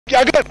कि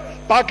अगर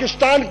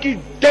पाकिस्तान की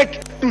डेट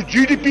टू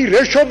जीडीपी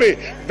रेशो में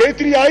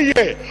बेहतरी आई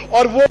है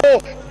और वो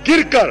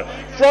गिरकर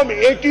from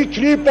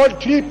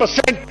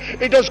 83.3%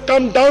 it has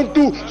come down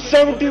to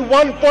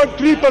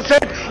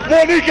 71.3%, वो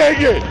नहीं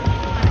कहेंगे,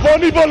 वो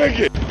नहीं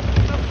बोलेंगे।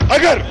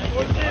 अगर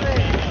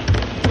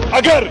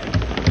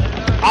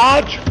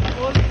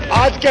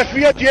आज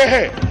कैफियत यह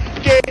है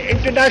कि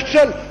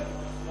इंटरनेशनल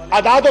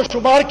आदाद और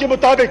शुमार के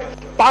मुताबिक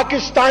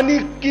पाकिस्तानी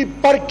की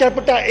per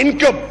capita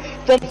income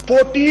from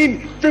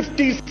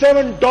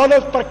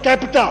 $1457 per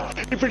capita,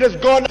 if it has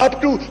gone up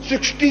to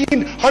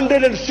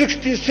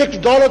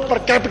 $1666 per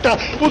capita,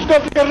 उसका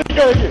फिक्र नहीं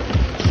करेंगे।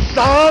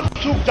 सांप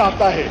सूख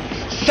जाता है,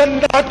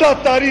 सन्नाटा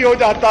तारी हो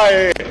जाता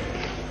है।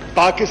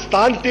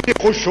 पाकिस्तान के लिए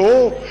खुश हो,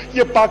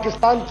 ये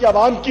पाकिस्तान की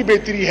आवाम की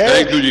बेहतरी है,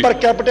 पर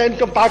कैपिटा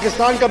इनकम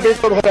पाकिस्तान का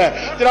बेहतर हो रहा है।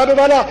 जनाब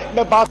वाला,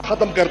 मैं बात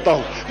खत्म करता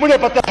हूं। मुझे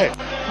पता है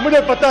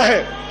मुझे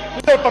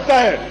पता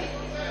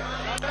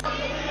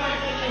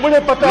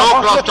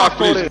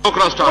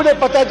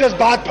है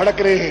जज्बात भड़क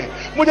रहे हैं।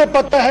 मुझे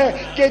पता है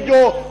कि जो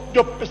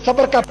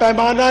सब्र का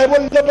पैमाना है वो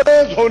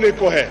लबरेज होने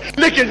को है।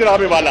 लेकिन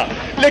जनाब वाला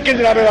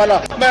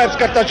मैं अर्ज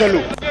करता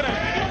चलूं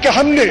कि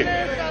हमने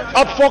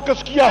अब फोकस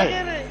किया है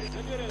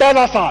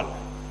पहला साल,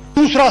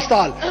 दूसरा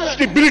साल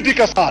स्टेबिलिटी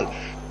का साल,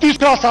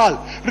 तीसरा साल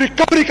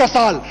रिकवरी का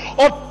साल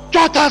और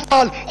चौथा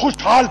साल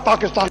खुशहाल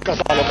पाकिस्तान का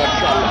साल होगा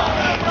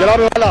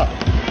इंशाअल्लाह।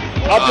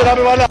 जनाब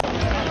वाला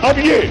अब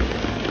ये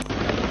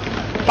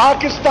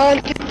पाकिस्तान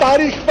की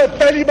तारीख में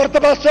पहली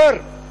मर्तबा sir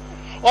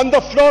on the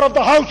floor of the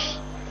house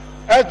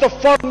as the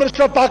foreign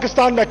minister of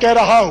Pakistan मैं कह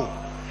रहा हूं,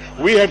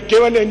 we have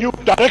given a new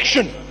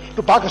direction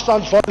to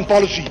Pakistan's foreign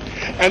policy,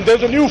 and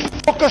there's a new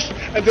focus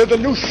and there's a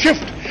new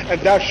shift,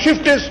 and that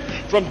shift is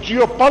from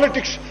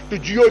geopolitics to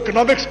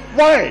geoeconomics.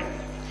 Why?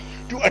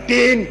 To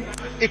attain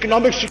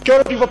economic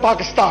security for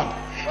Pakistan,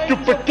 to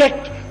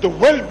protect the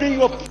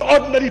well-being of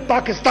ordinary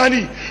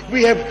Pakistani. We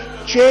have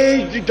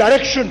changed the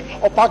direction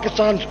of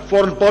Pakistan's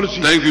foreign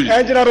policy. Thank you.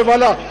 And Janaab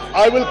Wala,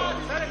 I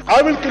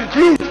will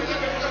conclude,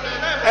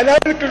 and I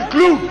will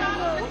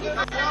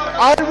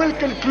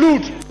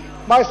conclude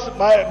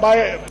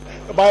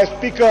my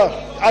speaker,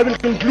 I will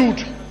conclude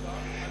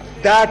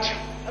that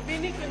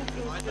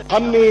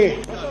हमने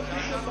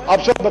आप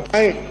सब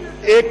बताएं,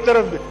 एक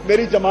तरफ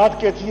मेरी जमात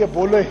कहती है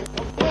बोले,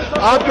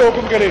 आप जो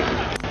हुक्म करें।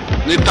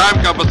 नहीं, टाइम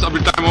का बस अभी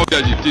टाइम हो गया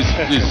जी,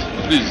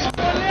 प्लीज।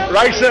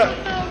 राइट सर,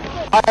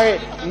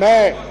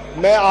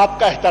 मैं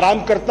आपका एहतराम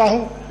करता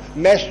हूं,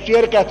 मैं इस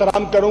चेयर का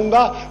एहतराम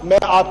करूंगा, मैं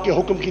आपके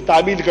हुक्म की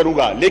तामील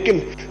करूंगा,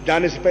 लेकिन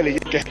जाने से पहले ये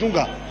कह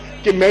दूंगा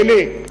कि मैंने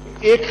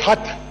एक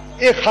खत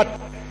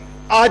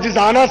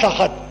आजिजाना सा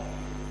खत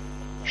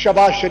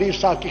शहबाज शरीफ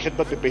साहब की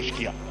खिदमत में पेश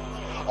किया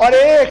और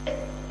एक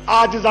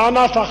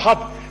आजिजाना सा खत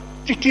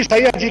चिट्ठी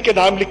सैयद जी के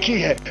नाम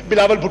लिखी है,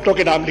 बिलावल भुट्टो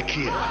के नाम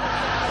लिखी है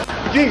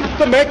जी।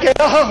 तो मैं कह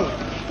रहा हूं,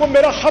 वो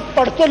मेरा खत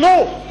पढ़ तो लो,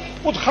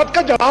 उस खत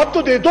का जवाब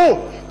तो दे दो,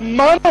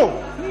 मानो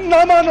ना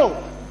मानो,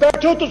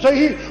 बैठो तो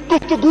सही,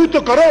 गुफ्तगू तो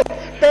करो,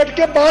 बैठ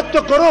के बात तो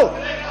करो,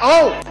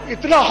 आओ,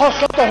 इतना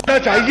हौसला तो होना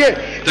चाहिए,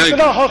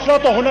 इतना हौसला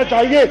तो होना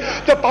चाहिए।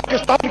 तो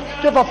पाकिस्तान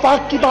के वफाक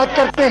की बात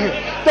करते हैं,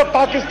 तो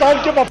पाकिस्तान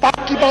के वफाक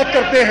की बात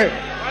करते हैं।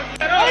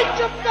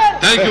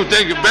 Thank you.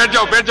 बैठ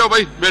जाओ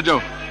भाई, बैठ जाओ,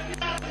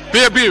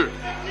 बैठ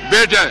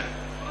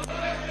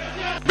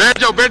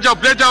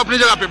जाओ अपनी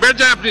जगह पे, बैठ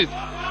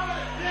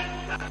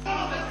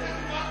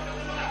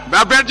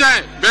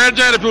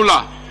जाए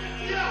रफीउल्लाह।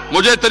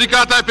 मुझे तरीका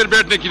आता है फिर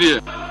बैठने के लिए।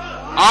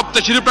 आप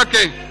तशरीफ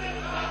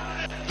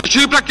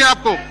रखें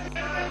आपको,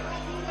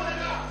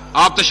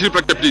 आप तशरीफ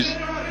रखें प्लीज।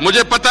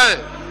 मुझे पता है,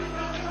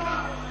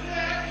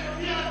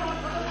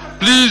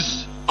 प्लीज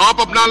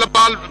आप अपना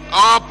लबाल,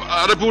 आप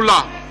रफीउल्लाह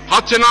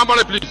हाथ से ना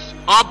बढ़े प्लीज।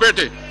 आप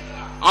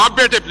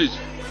बैठे प्लीज,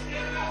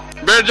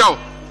 बैठ जाओ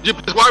जी,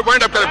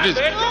 वाइंड अप करें प्लीज,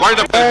 वाइंड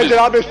अप करें।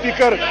 जनाब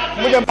स्पीकर,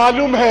 मुझे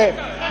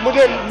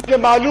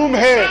मालूम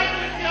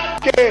है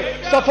कि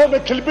सफों में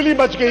खिलबिली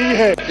मच गई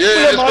है,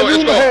 मुझे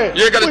मालूम है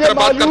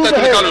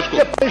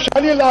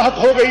परेशानी लाहक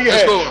हो गई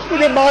है,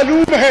 मुझे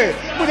मालूम है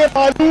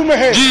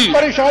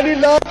परेशानी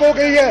लाहक हो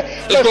गई है।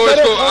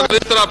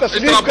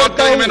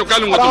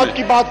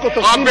 आपकी बात को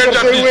तस्लीम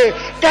करते हुए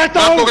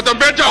कहता हूं,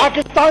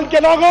 पाकिस्तान के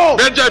लोगों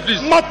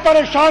मत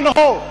परेशान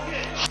हो,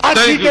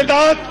 हाथी के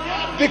दांत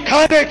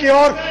दिखाने की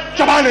और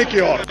चबाने की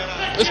ओर।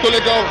 इसको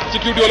लेकर आओ,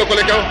 सिक्योरिटी वालों को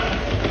लेकर आओ।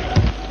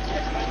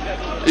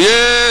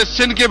 ये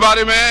सिंध के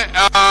बारे में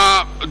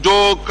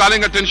जो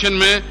कॉलिंग अटेंशन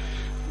में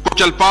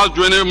कुछ अल्फाज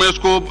जो है मैं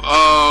उसको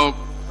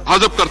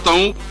हज़फ करता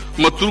हूं,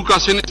 मतरूका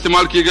सिंध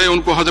इस्तेमाल किए गए,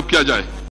 उनको हज़फ किया जाए।